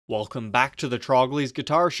Welcome back to the Trogly's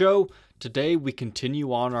Guitar Show. Today we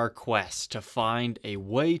continue on our quest to find a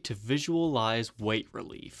way to visualize weight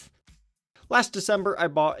relief. Last December I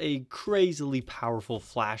bought a crazily powerful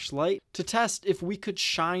flashlight to test if we could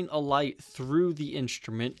shine a light through the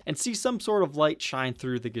instrument and see some sort of light shine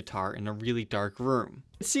through the guitar in a really dark room.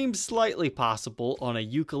 It seemed slightly possible on a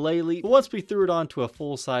ukulele, but once we threw it onto a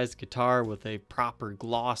full-size guitar with a proper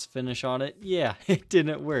gloss finish on it, yeah, it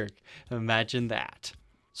didn't work. Imagine that.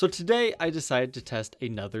 So today I decided to test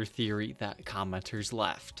another theory that commenters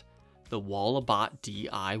left, the Walabot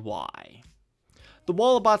DIY. The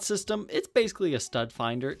Walabot system, it's basically a stud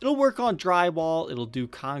finder. It'll work on drywall, it'll do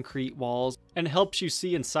concrete walls, and helps you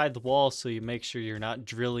see inside the wall so you make sure you're not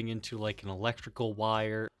drilling into like an electrical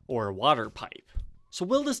wire or a water pipe. So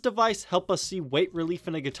will this device help us see weight relief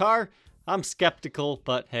in a guitar? I'm skeptical,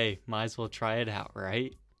 but hey, might as well try it out,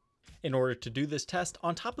 right? In order to do this test,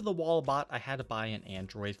 on top of the Walabot, I had to buy an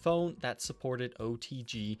Android phone that supported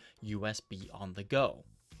OTG USB on the go.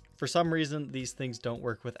 For some reason, these things don't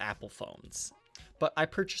work with Apple phones. But I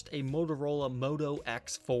purchased a Motorola Moto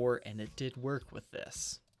X4 and it did work with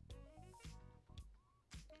this.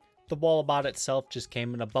 The Walabot itself just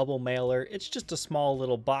came in a bubble mailer. It's just a small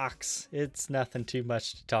little box. It's nothing too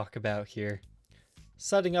much to talk about here.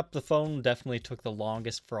 Setting up the phone definitely took the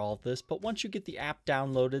longest for all of this, but once you get the app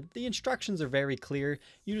downloaded, the instructions are very clear.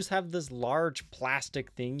 You just have this large plastic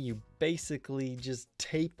thing you basically just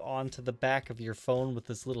tape onto the back of your phone with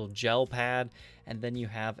this little gel pad, and then you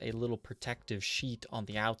have a little protective sheet on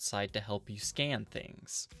the outside to help you scan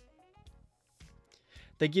things.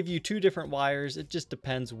 They give you two different wires. It just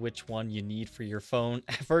depends which one you need for your phone.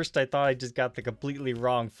 At first I thought I just got the completely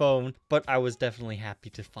wrong phone, but I was definitely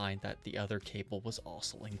happy to find that the other cable was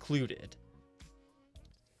also included.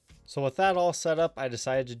 So with that all set up, I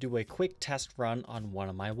decided to do a quick test run on one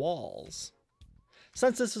of my walls.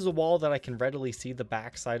 Since this is a wall that I can readily see the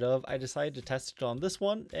backside of, I decided to test it on this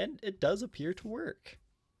one, and it does appear to work.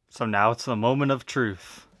 So now it's the moment of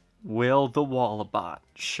truth. Will the Walabot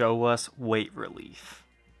show us weight relief?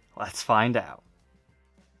 Let's find out.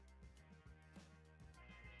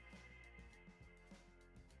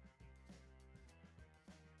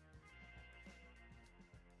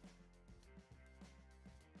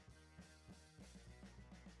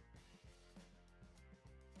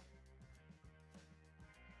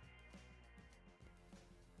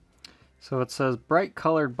 So it says bright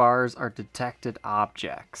colored bars are detected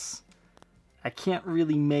objects. I can't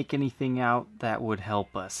really make anything out that would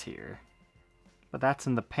help us here. But that's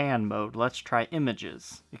in the pan mode. Let's try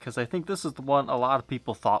images, because I think this is the one a lot of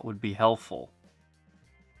people thought would be helpful.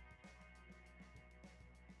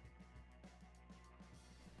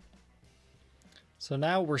 So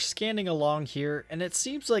now we're scanning along here, and it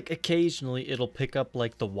seems like occasionally it'll pick up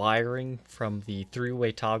like the wiring from the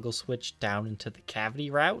three-way toggle switch down into the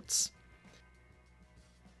cavity routes.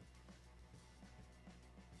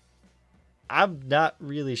 I'm not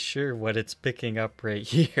really sure what it's picking up right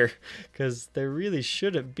here, because there really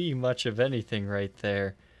shouldn't be much of anything right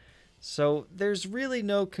there. So there's really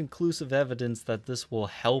no conclusive evidence that this will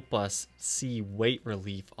help us see weight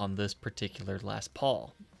relief on this particular Les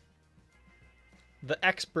Paul. The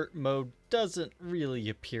expert mode doesn't really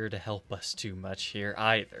appear to help us too much here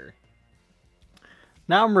either.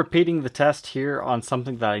 Now I'm repeating the test here on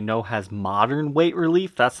something that I know has modern weight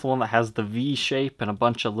relief. That's the one that has the V shape and a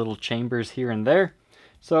bunch of little chambers here and there.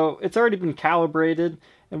 So it's already been calibrated.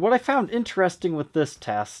 And what I found interesting with this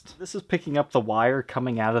test, this is picking up the wire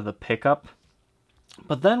coming out of the pickup.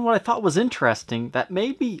 But then what I thought was interesting, that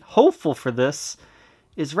may be hopeful for this,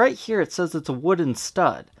 is right here it says it's a wooden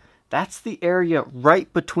stud. That's the area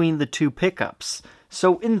right between the two pickups.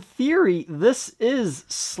 So in theory, this is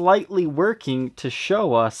slightly working to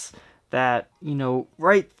show us that, you know,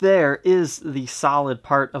 right there is the solid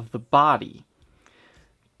part of the body.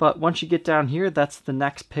 But once you get down here, that's the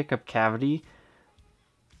next pickup cavity.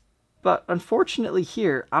 But unfortunately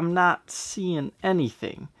here, I'm not seeing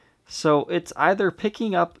anything. So it's either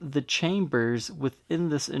picking up the chambers within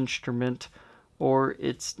this instrument, or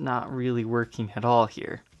it's not really working at all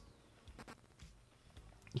here.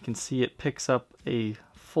 You can see it picks up a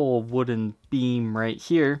full wooden beam right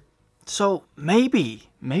here. So maybe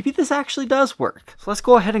this actually does work. So let's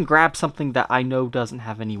go ahead and grab something that I know doesn't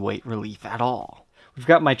have any weight relief at all. We've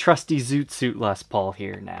got my trusty Zoot Suit Les Paul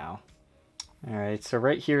here now. Alright, so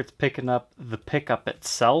right here it's picking up the pickup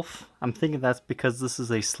itself. I'm thinking that's because this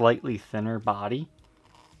is a slightly thinner body.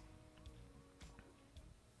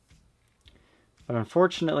 But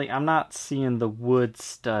unfortunately, I'm not seeing the wood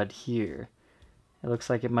stud here. It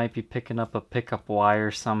looks like it might be picking up a pickup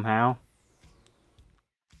wire somehow.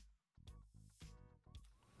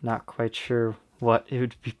 Not quite sure what it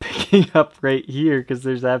would be picking up right here because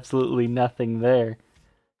there's absolutely nothing there.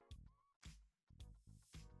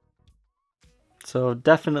 So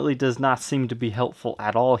definitely does not seem to be helpful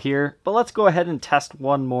at all here, but let's go ahead and test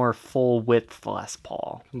one more full width Les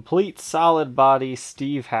Paul. Complete solid body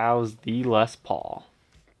Steve Howe's the Les Paul.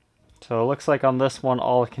 So it looks like on this one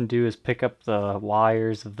all it can do is pick up the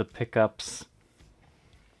wires of the pickups.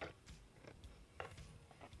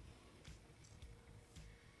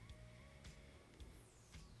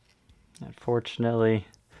 Unfortunately,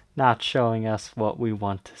 not showing us what we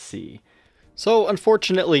want to see. So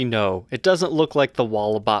unfortunately, no, it doesn't look like the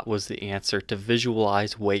Walabot was the answer to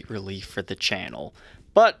visualize weight relief for the channel.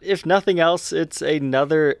 But if nothing else, it's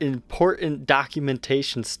another important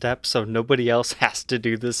documentation step so nobody else has to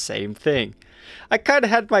do the same thing. I kind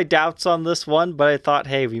of had my doubts on this one, but I thought,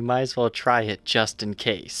 hey, we might as well try it just in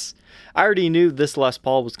case. I already knew this Les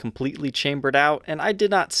Paul was completely chambered out, and I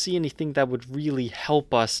did not see anything that would really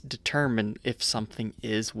help us determine if something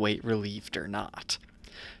is weight relieved or not.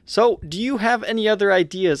 So, do you have any other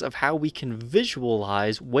ideas of how we can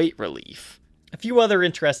visualize weight relief? A few other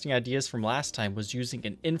interesting ideas from last time was using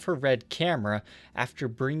an infrared camera after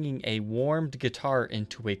bringing a warmed guitar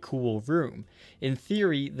into a cool room. In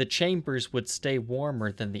theory, the chambers would stay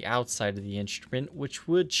warmer than the outside of the instrument, which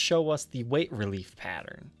would show us the weight relief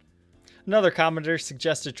pattern. Another commenter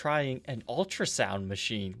suggested trying an ultrasound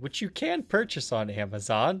machine, which you can purchase on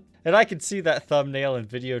Amazon. And I can see that thumbnail and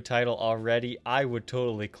video title already. I would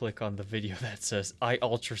totally click on the video that says, I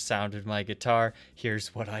ultrasounded my guitar,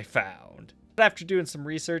 here's what I found. But after doing some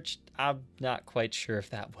research, I'm not quite sure if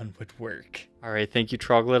that one would work. Alright, thank you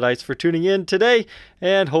Troglodytes for tuning in today,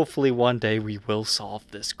 and hopefully one day we will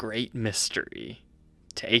solve this great mystery.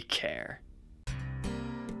 Take care.